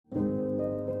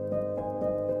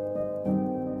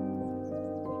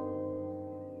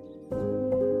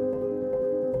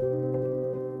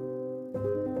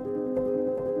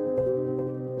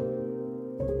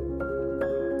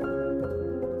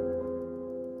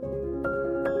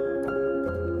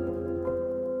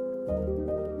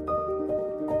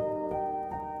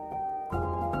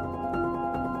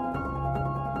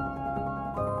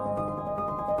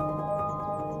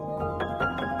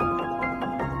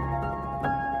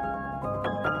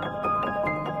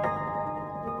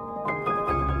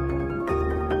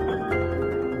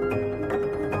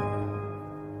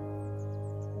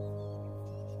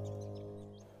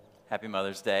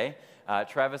Mother's Day.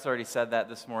 Travis already said that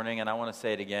this morning, and I want to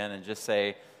say it again and just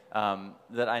say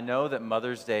that I know that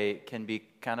Mother's Day can be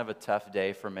kind of a tough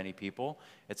day for many people.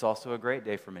 It's also a great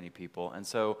day for many people. And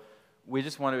so we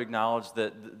just want to acknowledge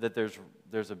that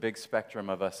there's a big spectrum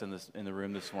of us in the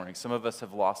room this morning. Some of us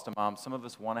have lost a mom. Some of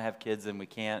us want to have kids and we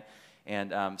can't.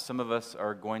 And some of us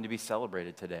are going to be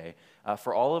celebrated today.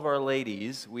 For all of our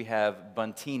ladies, we have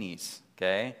buntinis,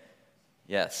 okay?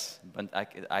 Yes,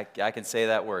 I can say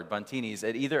that word, buntinis.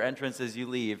 At either entrance as you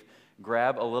leave,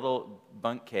 grab a little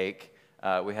bunt cake.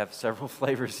 We have several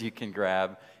flavors you can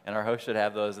grab, and our host should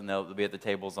have those, and they'll be at the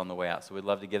tables on the way out. So we'd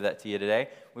love to give that to you today.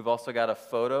 We've also got a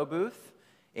photo booth,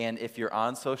 and if you're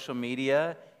on social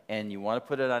media and you want to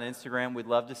put it on Instagram, we'd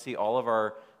love to see all of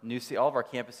our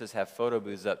campuses have photo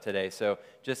booths up today. So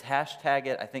just hashtag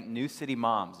it, I think, New City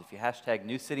Moms. If you hashtag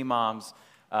New City Moms,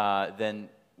 then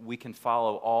we can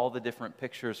follow all the different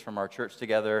pictures from our church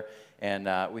together,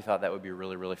 and we thought that would be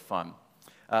really, really fun.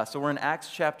 So we're in Acts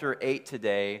chapter 8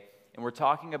 today, and we're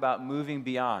talking about moving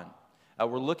beyond.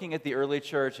 We're looking at the early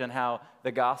church and how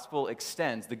the gospel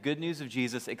extends. The good news of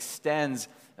Jesus extends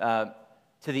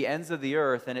to the ends of the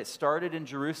earth, and it started in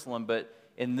Jerusalem, but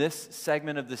in this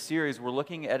segment of the series, we're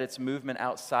looking at its movement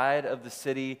outside of the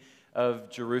city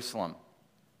of Jerusalem.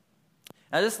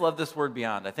 I just love this word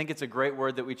beyond. I think it's a great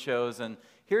word that we chose, and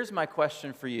here's my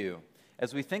question for you.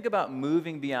 As we think about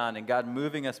moving beyond and God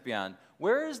moving us beyond,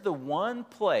 where is the one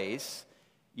place,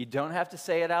 you don't have to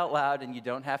say it out loud and you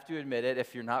don't have to admit it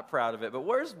if you're not proud of it, but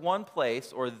where's one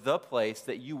place or the place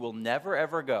that you will never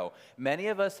ever go? Many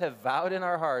of us have vowed in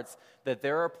our hearts that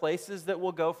there are places that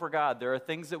we'll go for God, there are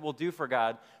things that we'll do for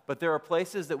God, but there are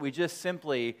places that we just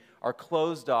simply are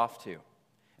closed off to.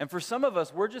 And for some of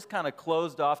us, we're just kind of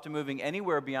closed off to moving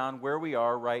anywhere beyond where we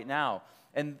are right now.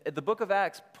 And the book of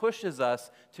Acts pushes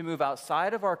us to move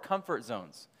outside of our comfort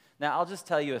zones. Now, I'll just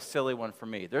tell you a silly one for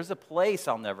me. There's a place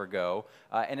I'll never go,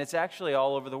 and it's actually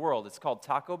all over the world. It's called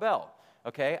Taco Bell,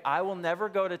 okay? I will never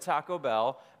go to Taco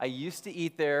Bell. I used to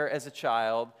eat there as a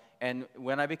child, and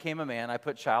when I became a man, I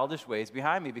put childish ways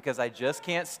behind me because I just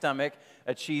can't stomach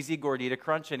a cheesy gordita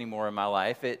crunch anymore in my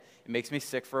life. It makes me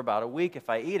sick for about a week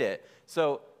if I eat it.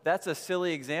 So that's a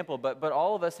silly example, but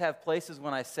all of us have places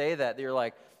when I say that you're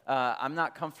like, I'm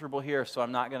not comfortable here, so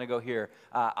I'm not going to go here.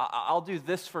 I'll do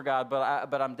this for God,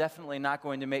 but I'm definitely not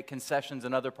going to make concessions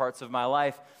in other parts of my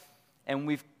life. And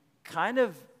we've kind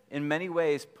of, in many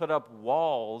ways, put up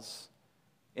walls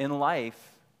in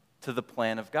life to the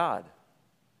plan of God.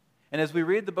 And as we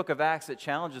read the book of Acts, it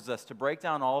challenges us to break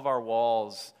down all of our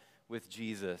walls with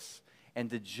Jesus and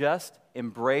to just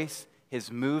embrace his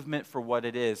movement for what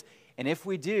it is. And if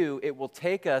we do, it will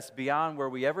take us beyond where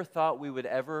we ever thought we would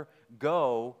ever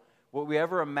go, what we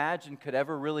ever imagined could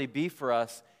ever really be for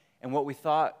us, and what we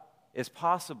thought is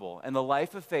possible. And the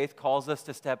life of faith calls us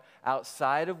to step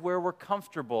outside of where we're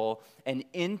comfortable and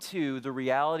into the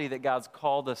reality that God's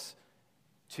called us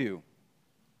to.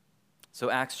 So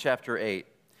Acts chapter 8.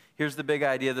 Here's the big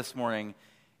idea this morning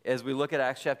as we look at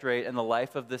Acts chapter 8 and the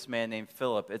life of this man named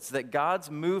Philip. It's that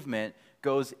God's movement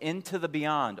goes into the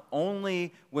beyond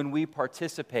only when we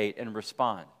participate and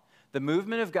respond. The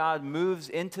movement of God moves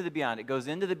into the beyond. It goes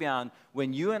into the beyond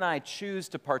when you and I choose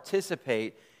to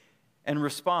participate and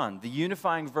respond. The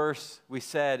unifying verse we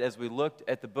said as we looked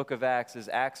at the book of Acts is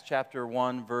Acts chapter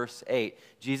 1, verse 8.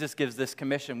 Jesus gives this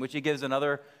commission, which he gives in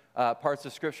other parts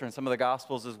of Scripture and some of the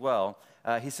Gospels as well.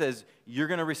 He says, you're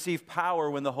going to receive power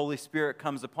when the Holy Spirit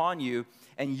comes upon you,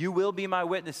 and you will be my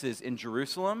witnesses in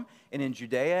Jerusalem and in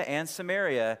Judea and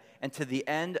Samaria and to the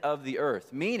end of the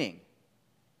earth. Meaning,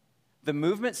 the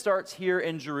movement starts here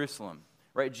in Jerusalem,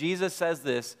 right? Jesus says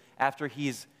this after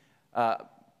he's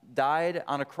died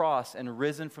on a cross and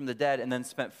risen from the dead and then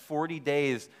spent 40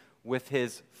 days with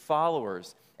his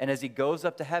followers. And as he goes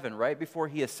up to heaven, right before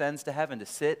he ascends to heaven to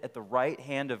sit at the right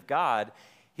hand of God,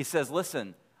 he says,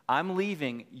 listen, I'm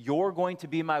leaving. You're going to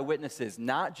be my witnesses,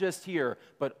 not just here,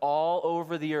 but all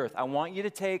over the earth. I want you to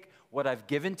take what I've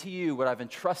given to you, what I've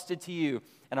entrusted to you,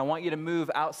 and I want you to move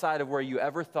outside of where you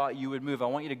ever thought you would move. I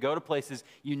want you to go to places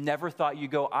you never thought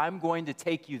you'd go. I'm going to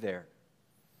take you there.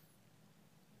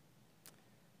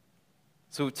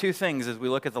 So two things as we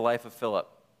look at the life of Philip.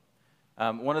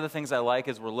 One of the things I like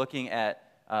as we're looking at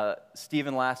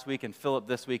Stephen last week and Philip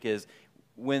this week is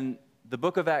when the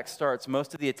book of Acts starts,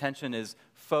 most of the attention is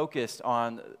focused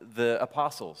on the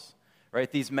apostles,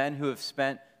 right? These men who have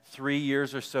spent 3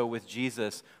 years or so with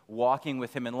Jesus, walking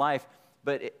with him in life.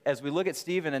 But as we look at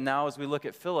Stephen and now as we look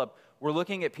at Philip, we're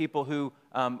looking at people who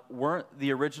weren't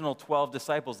the original 12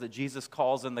 disciples that Jesus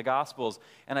calls in the Gospels.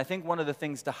 And I think one of the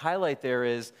things to highlight there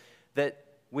is that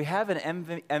we have an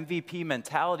MVP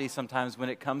mentality sometimes when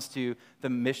it comes to the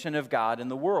mission of God in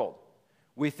the world.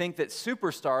 We think that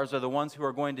superstars are the ones who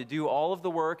are going to do all of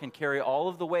the work and carry all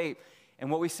of the weight.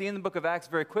 And what we see in the book of Acts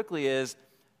very quickly is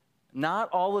not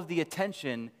all of the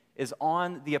attention is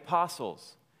on the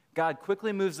apostles. God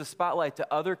quickly moves the spotlight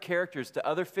to other characters, to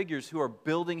other figures who are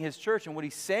building his church. And what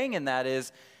he's saying in that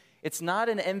is, it's not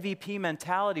an MVP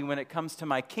mentality when it comes to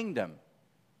my kingdom.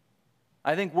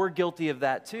 I think we're guilty of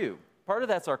that too. Part of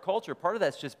that's our culture. Part of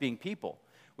that's just being people.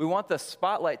 We want the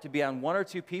spotlight to be on one or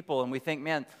two people, and we think,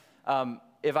 man,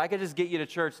 if I could just get you to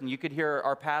church and you could hear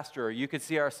our pastor, or you could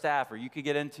see our staff, or you could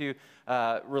get into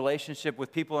relationship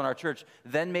with people in our church,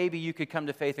 then maybe you could come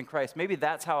to faith in Christ. Maybe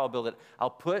that's how I'll build it.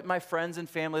 I'll put my friends and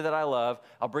family that I love,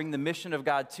 I'll bring the mission of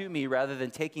God to me rather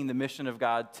than taking the mission of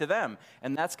God to them.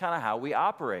 And that's kind of how we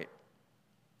operate.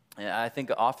 And I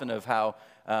think often of how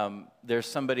there's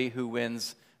somebody who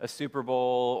wins a Super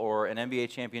Bowl or an NBA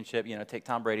championship, take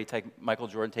Tom Brady, take Michael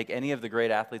Jordan, take any of the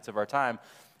great athletes of our time,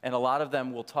 and a lot of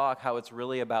them will talk how it's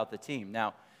really about the team.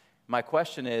 Now, my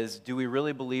question is, do we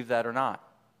really believe that or not?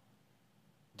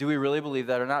 Do we really believe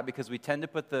that or not? Because we tend to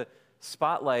put the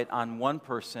spotlight on one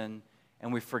person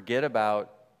and we forget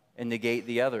about and negate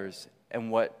the others.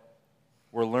 And what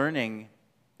we're learning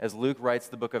as Luke writes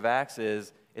the book of Acts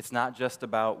is, it's not just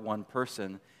about one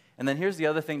person. And then here's the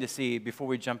other thing to see before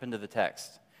we jump into the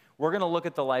text. We're going to look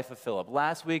at the life of Philip.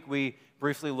 Last week, we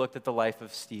briefly looked at the life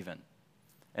of Stephen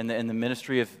and the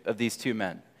ministry of these two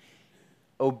men.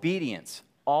 Obedience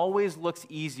always looks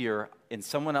easier in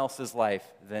someone else's life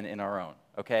than in our own,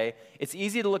 okay? It's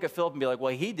easy to look at Philip and be like,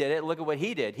 well, he did it. Look at what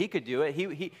he did. He could do it.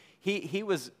 He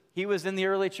was in the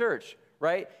early church,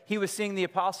 right? He was seeing the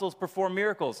apostles perform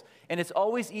miracles. And it's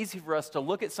always easy for us to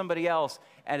look at somebody else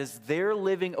as they're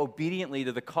living obediently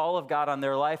to the call of God on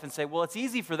their life and say, well, it's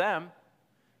easy for them.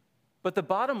 But the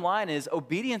bottom line is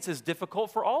obedience is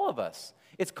difficult for all of us.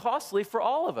 It's costly for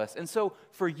all of us. And so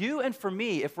for you and for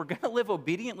me, if we're going to live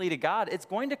obediently to God, it's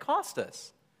going to cost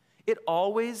us. It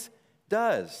always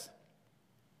does.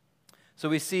 So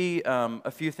we see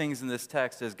a few things in this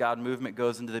text as God movement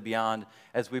goes into the beyond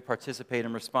as we participate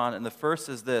and respond. And the first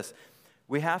is this.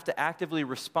 We have to actively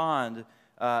respond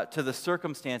to the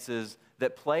circumstances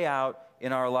that play out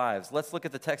in our lives. Let's look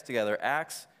at the text together.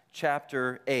 Acts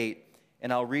chapter 8.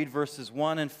 And I'll read verses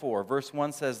 1 and 4. Verse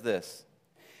 1 says this.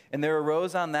 And there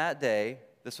arose on that day,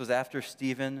 this was after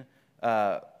Stephen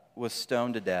was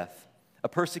stoned to death, a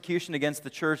persecution against the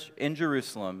church in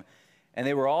Jerusalem. And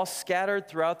they were all scattered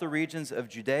throughout the regions of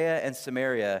Judea and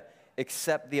Samaria,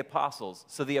 except the apostles.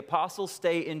 So the apostles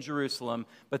stay in Jerusalem,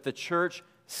 but the church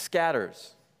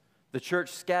scatters. The church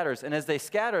scatters. And as they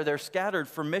scatter, they're scattered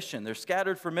for mission. They're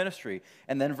scattered for ministry.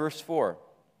 And then verse 4.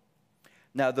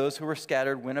 Now those who were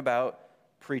scattered went about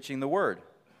preaching the word.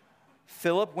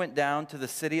 Philip went down to the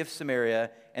city of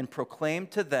Samaria and proclaimed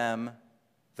to them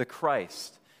the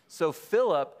Christ. So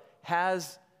Philip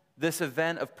has this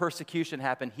event of persecution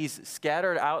happen. He's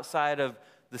scattered outside of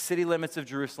the city limits of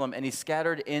Jerusalem, and he's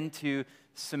scattered into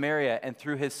Samaria. And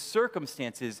through his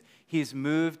circumstances, he's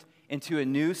moved into a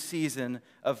new season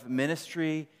of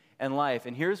ministry and life.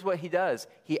 And here's what he does.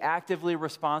 He actively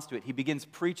responds to it. He begins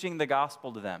preaching the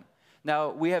gospel to them.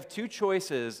 Now, we have two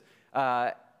choices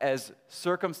as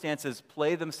circumstances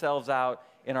play themselves out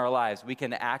in our lives. We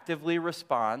can actively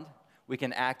respond,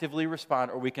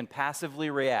 or we can passively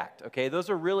react, okay? Those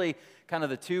are really kind of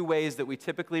the two ways that we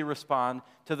typically respond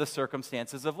to the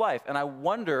circumstances of life. And I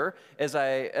wonder, as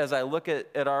I look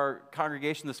at our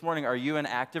congregation this morning, are you an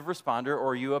active responder or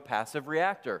are you a passive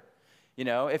reactor?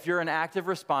 If you're an active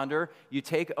responder, you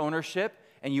take ownership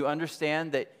and you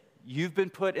understand that you've been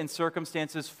put in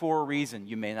circumstances for a reason.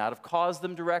 You may not have caused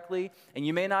them directly, and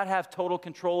you may not have total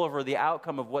control over the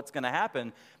outcome of what's going to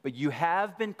happen, but you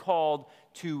have been called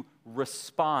to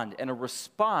respond. And a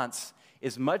response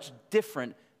is much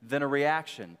different than a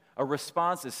reaction. A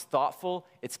response is thoughtful,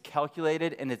 it's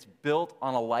calculated, and it's built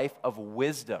on a life of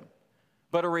wisdom.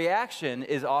 But a reaction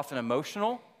is often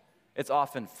emotional, it's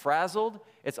often frazzled,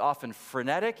 it's often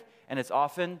frenetic, and it's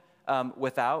often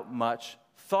without much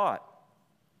thought.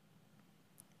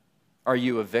 Are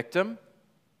you a victim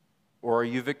or are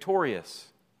you victorious?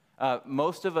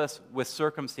 Most of us with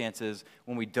circumstances,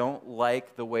 when we don't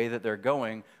like the way that they're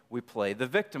going, we play the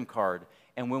victim card.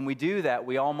 And when we do that,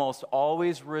 we almost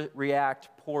always react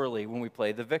poorly when we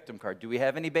play the victim card. Do we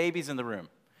have any babies in the room?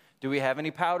 Do we have any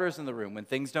powders in the room? When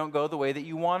things don't go the way that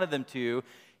you wanted them to,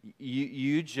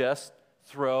 you just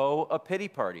throw a pity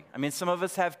party. I mean, some of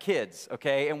us have kids,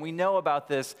 okay? And we know about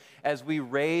this as we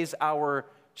raise our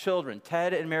children.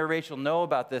 Ted and Mary Rachel know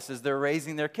about this as they're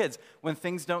raising their kids. When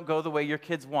things don't go the way your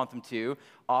kids want them to,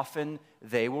 often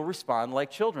they will respond like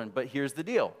children. But here's the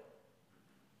deal.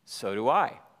 So do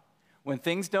I. When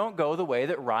things don't go the way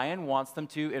that Ryan wants them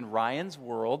to in Ryan's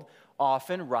world,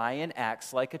 often Ryan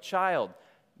acts like a child.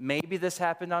 Maybe this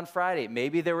happened on Friday.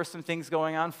 Maybe there were some things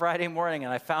going on Friday morning,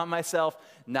 and I found myself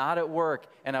not at work,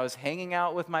 and I was hanging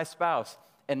out with my spouse,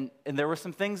 and there were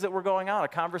some things that were going on, a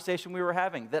conversation we were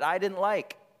having that I didn't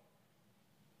like.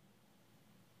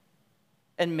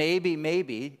 And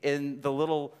maybe in the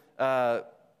little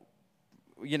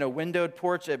windowed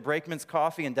porch at Brakeman's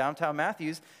Coffee in downtown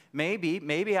Matthews,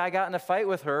 maybe I got in a fight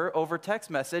with her over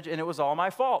text message, and it was all my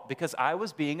fault because I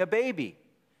was being a baby.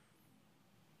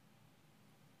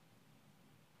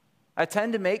 I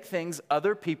tend to make things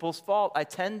other people's fault. I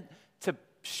tend to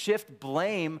shift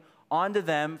blame onto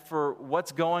them for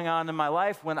what's going on in my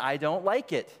life when I don't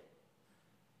like it.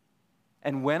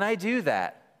 And when I do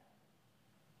that,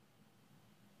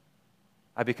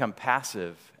 I become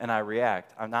passive and I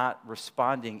react. I'm not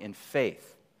responding in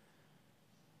faith.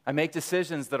 I make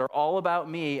decisions that are all about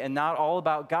me and not all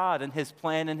about God and His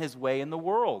plan and His way in the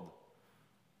world.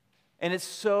 And it's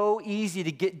so easy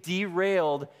to get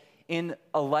derailed in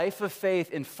a life of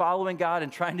faith, in following God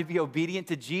and trying to be obedient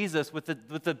to Jesus with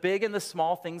the big and the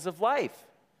small things of life.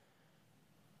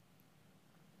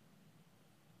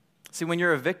 See, when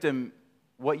you're a victim,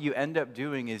 what you end up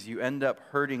doing is you end up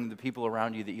hurting the people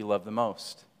around you that you love the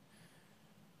most.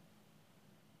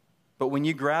 But when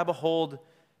you grab a hold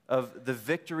of the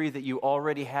victory that you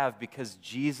already have because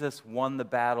Jesus won the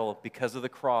battle because of the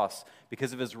cross,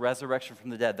 because of His resurrection from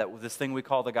the dead, this thing we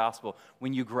call the gospel.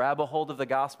 When you grab a hold of the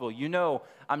gospel, you know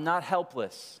I'm not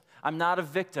helpless. I'm not a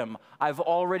victim. I've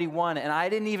already won, and I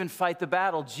didn't even fight the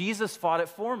battle. Jesus fought it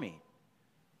for me.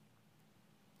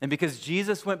 And because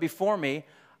Jesus went before me,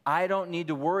 I don't need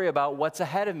to worry about what's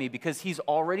ahead of me because He's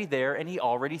already there and He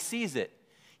already sees it.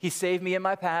 He saved me in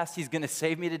my past, He's going to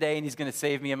save me today, and He's going to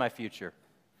save me in my future.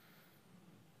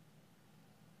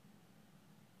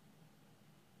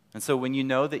 And so when you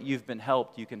know that you've been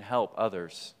helped, you can help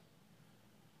others.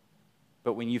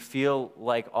 But when you feel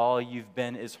like all you've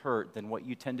been is hurt, then what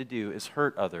you tend to do is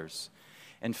hurt others.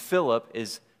 And Philip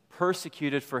is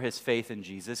persecuted for his faith in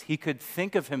Jesus. He could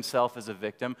think of himself as a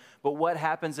victim, but what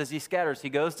happens as he scatters? He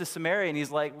goes to Samaria and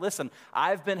he's like, listen,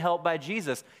 I've been helped by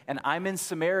Jesus, and I'm in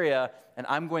Samaria, and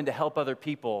I'm going to help other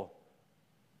people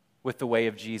with the way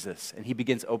of Jesus. And he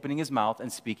begins opening his mouth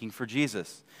and speaking for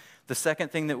Jesus. The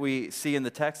second thing that we see in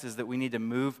the text is that we need to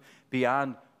move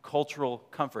beyond cultural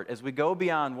comfort. As we go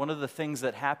beyond, one of the things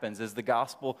that happens as the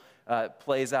gospel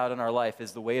plays out in our life,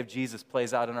 as the way of Jesus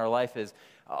plays out in our life, is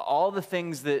all the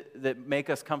things that make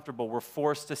us comfortable, we're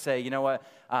forced to say, you know what,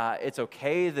 it's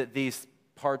okay that these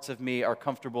parts of me are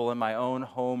comfortable in my own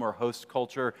home or host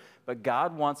culture, but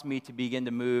God wants me to begin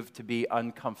to move to be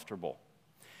uncomfortable.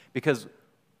 Because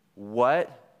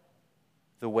what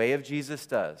the way of Jesus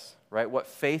does, right? What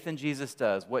faith in Jesus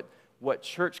does, what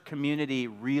church community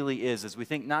really is we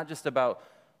think not just about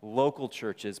local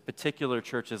churches, particular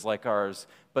churches like ours,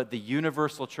 but the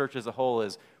universal church as a whole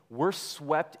is we're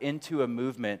swept into a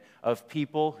movement of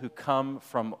people who come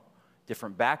from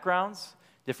different backgrounds,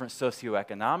 different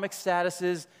socioeconomic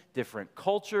statuses, different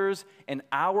cultures, and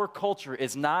our culture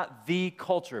is not the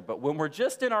culture, but when we're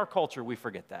just in our culture, we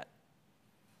forget that.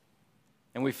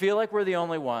 And we feel like we're the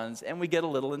only ones, and we get a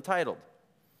little entitled.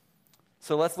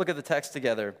 So let's look at the text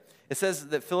together. It says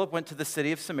that Philip went to the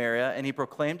city of Samaria, and he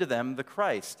proclaimed to them the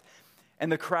Christ.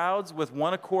 And the crowds with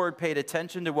one accord paid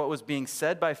attention to what was being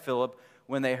said by Philip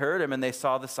when they heard him and they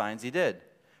saw the signs he did.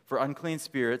 For unclean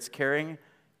spirits,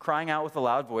 crying out with a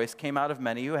loud voice, came out of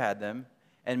many who had them,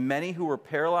 and many who were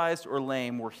paralyzed or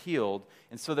lame were healed.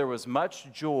 And so there was much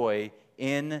joy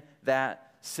in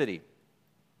that city.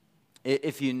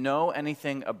 If you know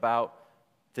anything about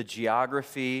the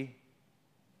geography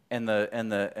and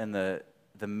the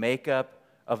makeup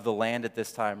of the land at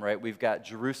this time, right? We've got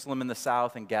Jerusalem in the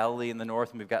south and Galilee in the north,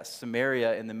 and we've got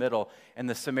Samaria in the middle. And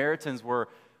the Samaritans were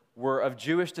of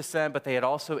Jewish descent, but they had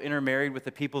also intermarried with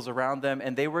the peoples around them,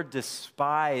 and they were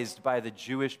despised by the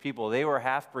Jewish people. They were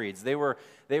half-breeds. They were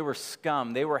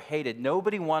scum. They were hated.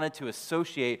 Nobody wanted to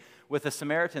associate with the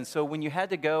Samaritans. So when you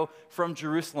had to go from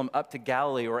Jerusalem up to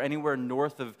Galilee or anywhere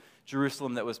north of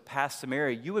Jerusalem that was past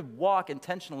Samaria, you would walk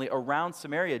intentionally around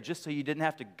Samaria just so you didn't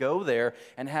have to go there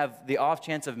and have the off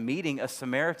chance of meeting a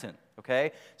Samaritan,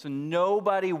 okay? So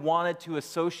nobody wanted to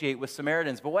associate with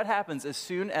Samaritans. But what happens as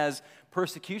soon as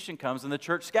persecution comes and the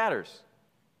church scatters?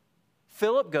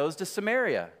 Philip goes to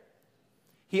Samaria.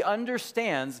 He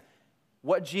understands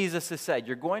what Jesus has said.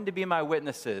 You're going to be my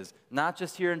witnesses, not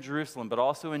just here in Jerusalem, but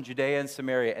also in Judea and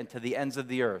Samaria and to the ends of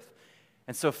the earth.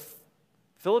 And so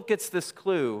Philip gets this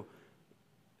clue.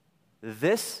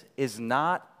 This is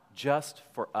not just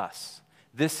for us.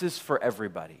 This is for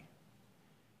everybody.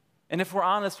 And if we're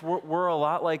honest, we're a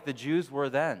lot like the Jews were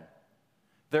then.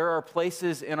 There are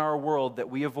places in our world that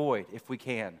we avoid if we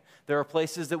can. There are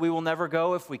places that we will never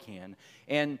go if we can.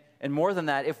 And more than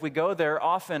that, if we go there,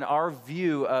 often our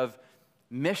view of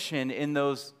mission in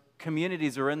those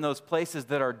communities or in those places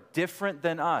that are different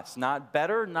than us, not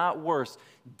better, not worse,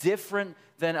 different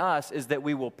than us, is that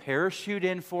we will parachute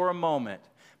in for a moment,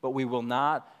 but we will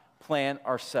not plant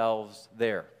ourselves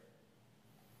there.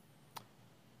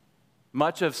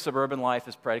 Much of suburban life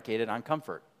is predicated on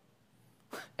comfort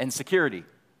and security.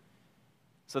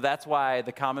 So that's why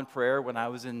the common prayer when I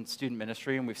was in student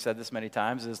ministry, and we've said this many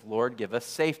times, is, Lord, give us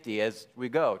safety as we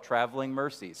go, traveling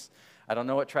mercies. I don't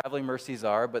know what traveling mercies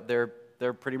are, but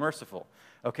they're pretty merciful.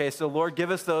 Okay, so Lord,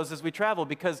 give us those as we travel,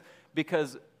 because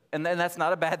and that's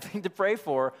not a bad thing to pray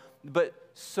for, but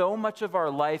so much of our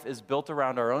life is built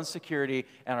around our own security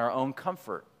and our own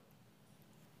comfort.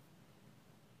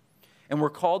 And we're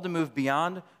called to move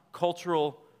beyond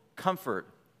cultural comfort.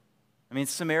 I mean,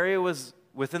 Samaria was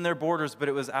within their borders, but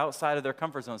it was outside of their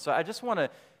comfort zone. So I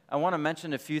want to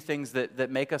mention a few things that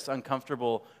make us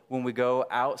uncomfortable when we go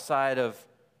outside of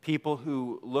people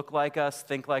who look like us,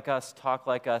 think like us, talk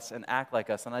like us, and act like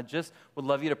us. And I just would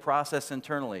love you to process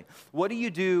internally. What do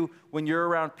you do when you're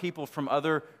around people from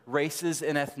other races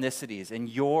and ethnicities and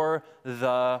you're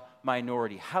the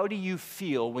minority? How do you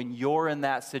feel when you're in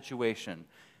that situation?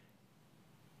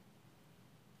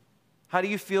 How do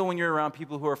you feel when you're around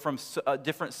people who are from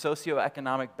different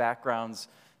socioeconomic backgrounds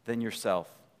than yourself?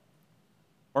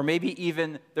 Or maybe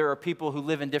even there are people who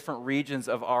live in different regions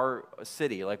of our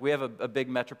city. Like we have a big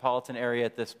metropolitan area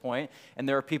at this point, and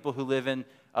there are people who live in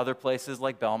other places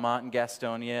like Belmont and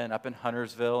Gastonia and up in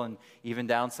Huntersville and even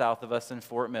down south of us in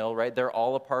Fort Mill, right? They're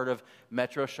all a part of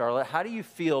Metro Charlotte. How do you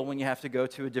feel when you have to go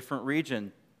to a different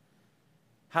region?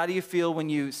 How do you feel when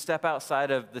you step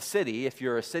outside of the city, if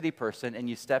you're a city person, and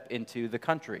you step into the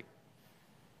country?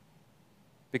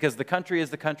 Because the country is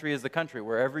the country is the country,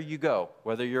 wherever you go.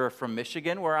 Whether you're from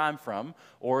Michigan, where I'm from,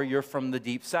 or you're from the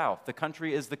deep south. The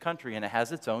country is the country, and it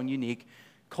has its own unique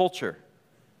culture.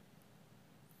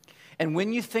 And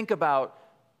when you think about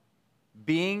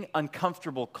being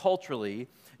uncomfortable culturally,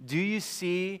 do you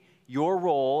see your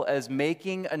role as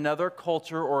making another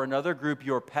culture or another group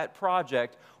your pet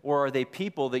project, or are they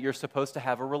people that you're supposed to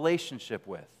have a relationship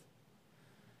with?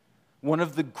 One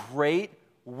of the great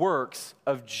works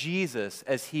of Jesus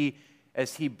as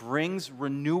he brings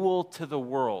renewal to the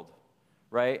world,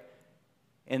 right?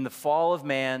 In the fall of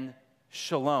man,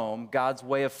 shalom, God's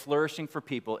way of flourishing for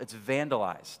people, it's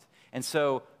vandalized. And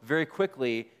so very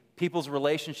quickly, people's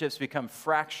relationships become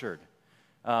fractured.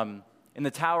 In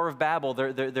the Tower of Babel,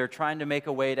 they're trying to make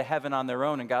a way to heaven on their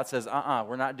own, and God says,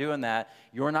 we're not doing that.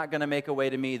 You're not going to make a way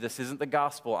to me. This isn't the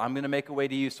gospel. I'm going to make a way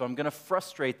to you, so I'm going to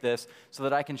frustrate this so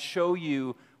that I can show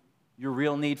you your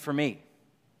real need for me.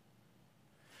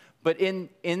 But in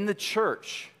the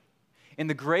church, in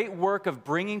the great work of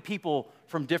bringing people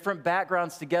from different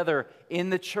backgrounds together in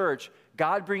the church,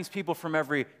 God brings people from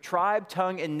every tribe,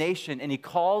 tongue, and nation, and he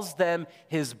calls them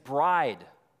his bride.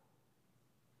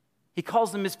 He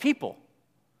calls them his people.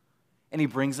 And he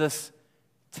brings us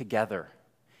together.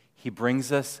 He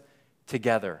brings us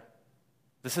together.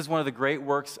 This is one of the great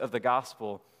works of the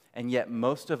gospel, and yet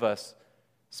most of us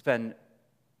spend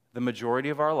the majority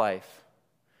of our life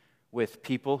with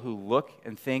people who look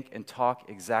and think and talk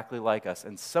exactly like us.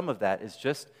 And some of that is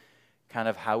just kind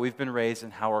of how we've been raised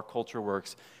and how our culture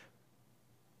works.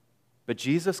 But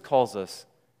Jesus calls us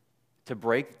to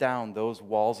break down those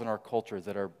walls in our culture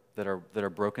that are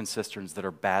broken cisterns, that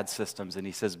are bad systems. And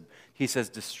he says,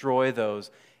 destroy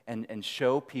those and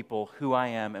show people who I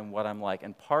am and what I'm like.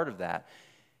 And part of that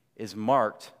is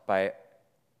marked by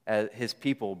his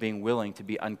people being willing to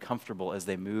be uncomfortable as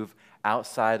they move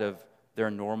outside of their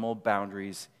normal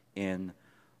boundaries in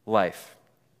life.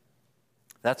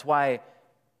 That's why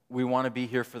we want to be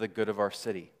here for the good of our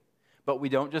city. But we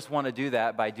don't just want to do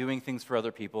that by doing things for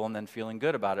other people and then feeling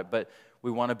good about it, but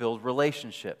we want to build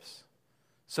relationships.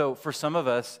 So for some of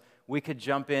us, we could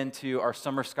jump into our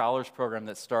Summer Scholars program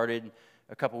that started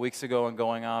a couple weeks ago and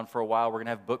going on for a while. We're going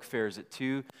to have book fairs at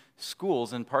 2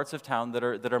 schools in parts of town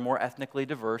that are more ethnically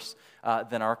diverse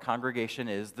than our congregation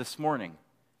is this morning.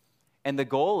 And the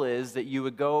goal is that you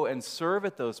would go and serve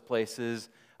at those places,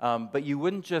 but you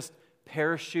wouldn't just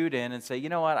parachute in and say, you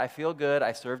know what, I feel good,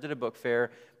 I served at a book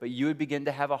fair, but you would begin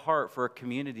to have a heart for a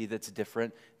community that's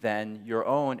different than your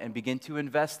own and begin to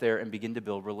invest there and begin to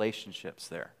build relationships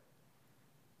there.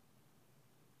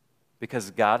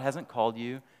 Because God hasn't called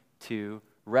you to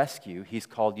rescue, He's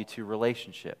called you to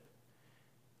relationship.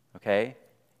 Okay?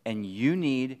 And you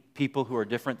need people who are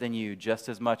different than you just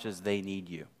as much as they need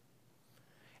you.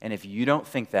 And if you don't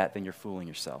think that, then you're fooling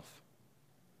yourself.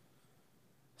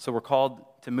 So we're called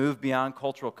to move beyond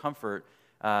cultural comfort,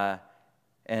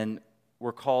 and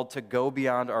we're called to go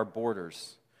beyond our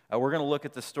borders. We're going to look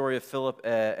at the story of Philip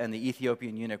and the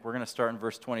Ethiopian eunuch. We're going to start in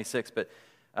verse 26, but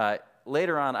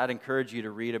later on, I'd encourage you to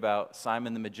read about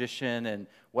Simon the magician and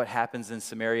what happens in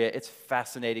Samaria. It's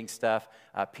fascinating stuff.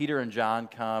 Peter and John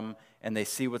come, and they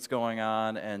see what's going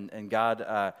on, and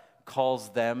God calls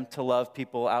them to love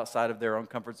people outside of their own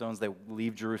comfort zones. They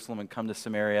leave Jerusalem and come to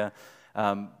Samaria.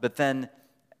 But then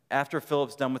after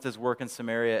Philip's done with his work in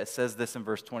Samaria, it says this in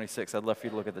verse 26. I'd love for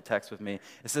you to look at the text with me.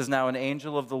 It says, "Now an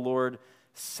angel of the Lord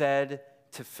said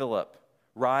to Philip,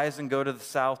 'Rise and go to the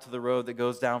south to the road that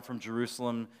goes down from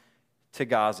Jerusalem to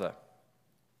Gaza.'"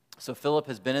 So Philip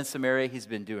has been in Samaria. He's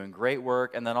been doing great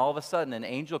work. And then all of a sudden, an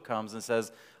angel comes and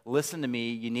says, "Listen to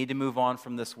me. You need to move on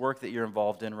from this work that you're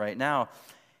involved in right now."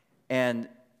 And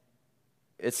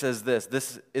it says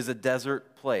this is a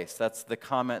desert place. That's the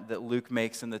comment that Luke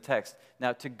makes in the text.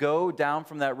 Now, to go down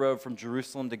from that road from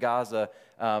Jerusalem to Gaza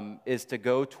is to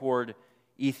go toward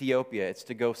Ethiopia. It's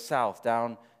to go south,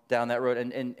 down that road.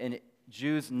 And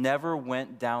Jews never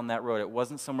went down that road. It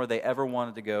wasn't somewhere they ever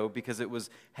wanted to go because it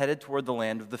was headed toward the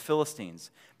land of the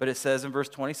Philistines. But it says in verse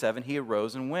 27, he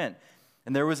arose and went.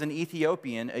 And there was an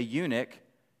Ethiopian, a eunuch.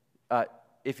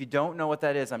 If you don't know what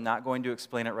that is, I'm not going to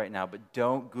explain it right now, but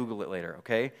don't Google it later,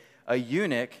 okay? A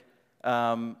eunuch,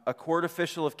 a court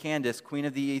official of Candace, queen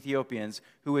of the Ethiopians,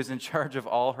 who is in charge of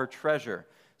all her treasure.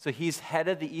 So he's head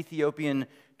of the Ethiopian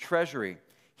treasury.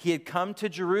 He had come to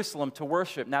Jerusalem to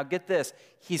worship. Now get this,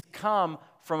 he's come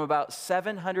from about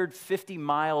 750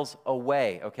 miles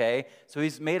away, okay? So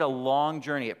he's made a long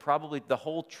journey. It probably, the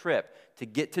whole trip to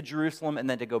get to Jerusalem and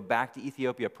then to go back to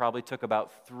Ethiopia probably took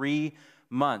about 3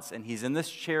 months. And he's in this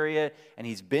chariot, and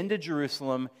he's been to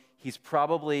Jerusalem. He's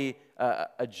probably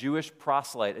a Jewish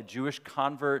proselyte, a Jewish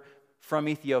convert from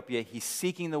Ethiopia. He's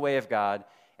seeking the way of God,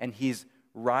 and he's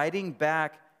riding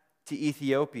back to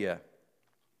Ethiopia.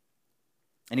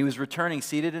 And he was returning,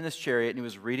 seated in his chariot, and he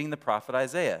was reading the prophet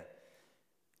Isaiah.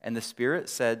 And the Spirit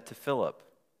said to Philip,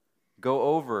 "Go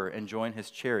over and join his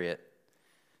chariot."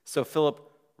 So Philip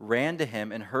ran to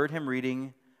him and heard him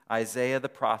reading Isaiah the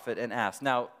prophet and asked.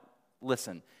 Now,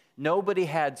 listen, nobody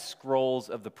had scrolls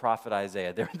of the prophet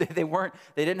Isaiah.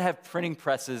 They didn't have printing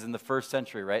presses in the first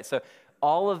century, right? So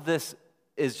all of this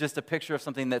is just a picture of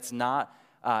something that's not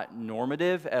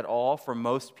normative at all for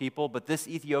most people, but this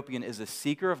Ethiopian is a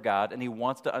seeker of God, and he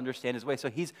wants to understand his way.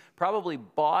 So he's probably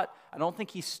bought, I don't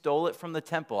think he stole it from the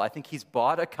temple. I think he's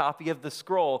bought a copy of the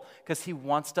scroll because he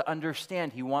wants to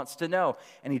understand, he wants to know.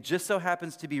 And he just so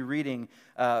happens to be reading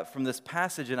from this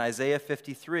passage in Isaiah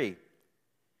 53.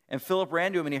 And Philip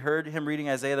ran to him, and he heard him reading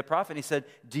Isaiah the prophet, and he said,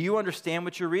 "Do you understand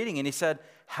what you're reading?" And he said,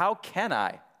 "How can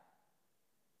I,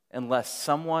 unless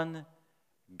someone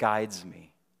guides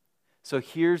me?" So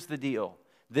here's the deal.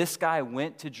 This guy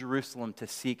went to Jerusalem to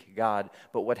seek God,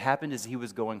 but what happened as he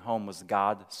was going home was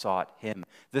God sought him.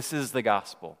 This is the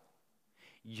gospel.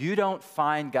 You don't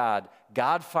find God,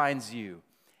 God finds you.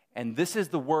 And this is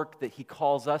the work that he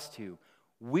calls us to.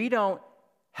 We don't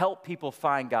help people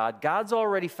find God. God's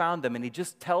already found them, and he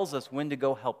just tells us when to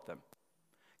go help them.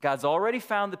 God's already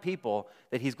found the people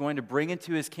that he's going to bring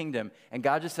into his kingdom, and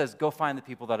God just says, go find the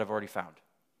people that I've already found.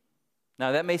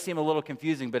 Now, that may seem a little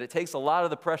confusing, but it takes a lot of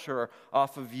the pressure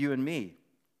off of you and me.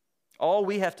 All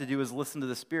we have to do is listen to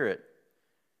the Spirit.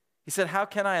 He said, "How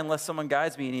can I unless someone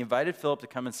guides me?" And he invited Philip to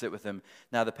come and sit with him.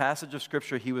 Now, the passage of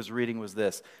Scripture he was reading was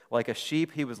this: "Like a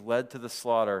sheep he was led to the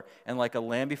slaughter, and like a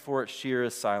lamb before its shearer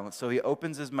is silent. So he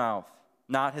opens his mouth,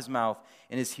 not his mouth.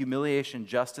 In his humiliation,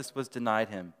 justice was denied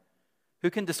him.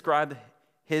 Who can describe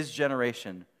his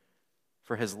generation?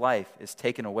 For his life is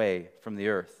taken away from the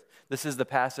earth." This is the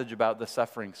passage about the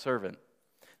suffering servant.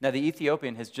 Now, the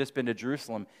Ethiopian has just been to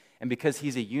Jerusalem, and because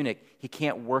he's a eunuch, he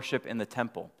can't worship in the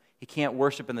temple. He can't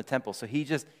worship in the temple, so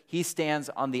he stands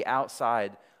on the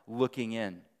outside looking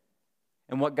in.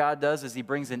 And what God does is he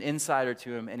brings an insider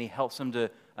to him, and he helps him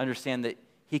to understand that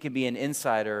he can be an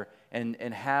insider and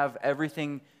have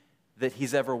everything that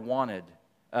he's ever wanted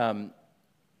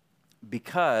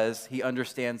because he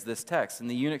understands this text. And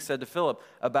the eunuch said to Philip,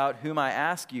 "About whom I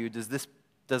ask you, does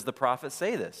the prophet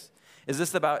say this? Is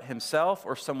this about himself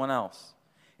or someone else?"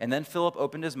 And then Philip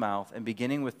opened his mouth, and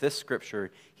beginning with this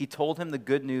scripture, he told him the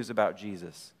good news about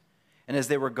Jesus. And as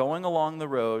they were going along the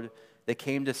road, they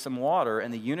came to some water,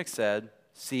 and the eunuch said,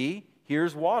 "See,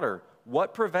 here's water.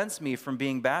 What prevents me from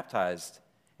being baptized?"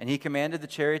 And he commanded the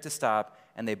chariot to stop,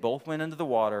 and they both went into the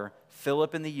water,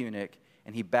 Philip and the eunuch,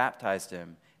 and he baptized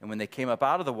him. And when they came up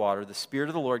out of the water, the Spirit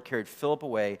of the Lord carried Philip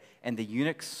away, and the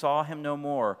eunuch saw him no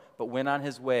more, but went on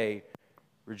his way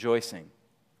rejoicing.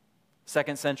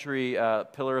 Second century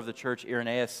pillar of the church,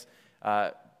 Irenaeus,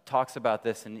 talks about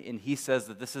this, and he says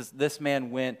that this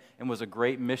man went and was a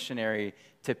great missionary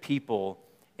to people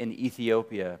in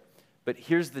Ethiopia. But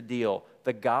here's the deal.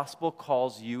 The gospel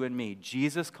calls you and me.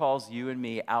 Jesus calls you and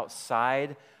me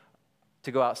outside,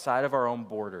 to go outside of our own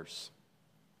borders.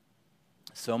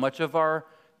 So much of our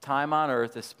time on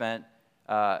earth is spent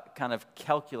kind of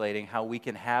calculating how we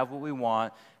can have what we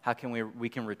want, how can we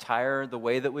can retire the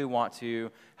way that we want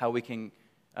to, how we can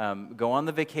go on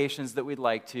the vacations that we'd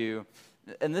like to.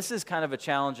 And this is kind of a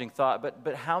challenging thought,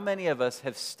 but how many of us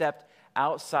have stepped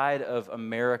outside of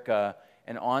America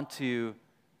and onto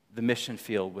the mission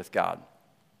field with God?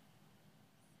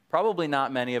 Probably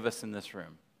not many of us in this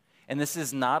room. And this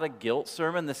is not a guilt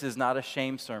sermon, this is not a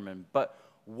shame sermon, but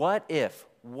what if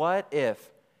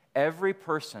every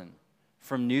person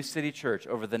from New City Church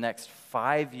over the next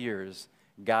 5 years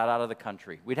got out of the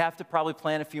country? We'd have to probably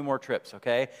plan a few more trips,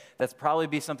 okay? That's probably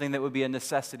be something that would be a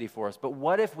necessity for us. But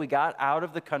what if we got out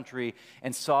of the country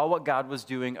and saw what God was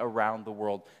doing around the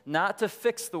world? Not to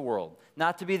fix the world,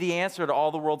 not to be the answer to all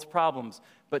the world's problems,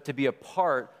 but to be a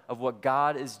part of what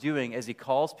God is doing as he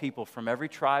calls people from every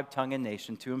tribe, tongue, and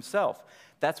nation to himself.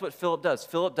 That's what Philip does.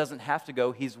 Philip doesn't have to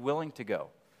go, he's willing to go.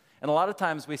 And a lot of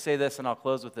times we say this, and I'll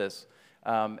close with this,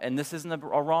 and this isn't a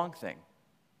wrong thing.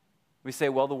 We say,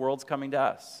 well, the world's coming to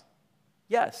us.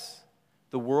 Yes,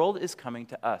 the world is coming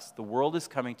to us. The world is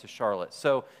coming to Charlotte.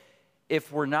 So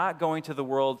if we're not going to the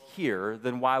world here,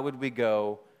 then why would we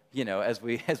go, as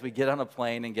we get on a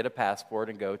plane and get a passport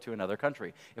and go to another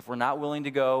country? If we're not willing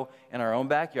to go in our own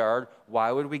backyard,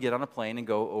 why would we get on a plane and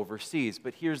go overseas?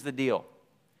 But here's the deal.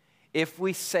 If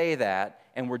we say that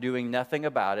and we're doing nothing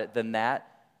about it, then that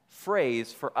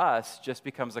phrase for us just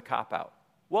becomes a cop-out.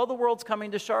 Well, the world's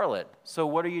coming to Charlotte, so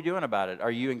what are you doing about it?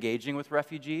 Are you engaging with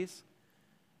refugees?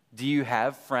 Do you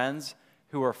have friends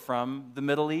who are from the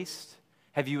Middle East?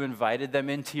 Have you invited them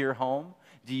into your home?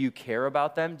 Do you care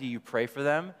about them? Do you pray for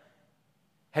them?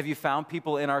 Have you found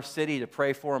people in our city to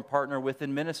pray for and partner with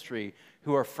in ministry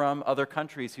who are from other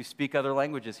countries, who speak other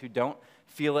languages, who don't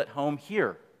feel at home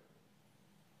here?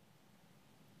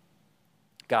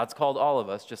 God's called all of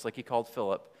us, just like he called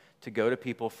Philip, to go to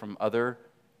people from other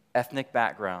ethnic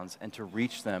backgrounds and to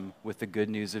reach them with the good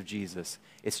news of Jesus.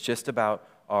 It's just about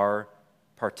our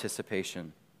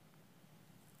participation.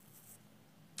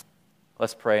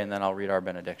 Let's pray, and then I'll read our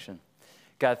benediction.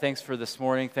 God, thanks for this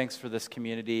morning. Thanks for this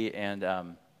community,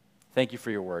 and thank you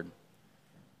for your word.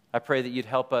 I pray that you'd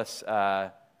help us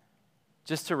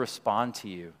just to respond to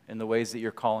you in the ways that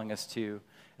you're calling us to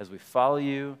as we follow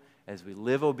you, as we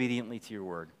live obediently to your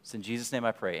word. It's in Jesus' name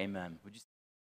I pray, amen. Would you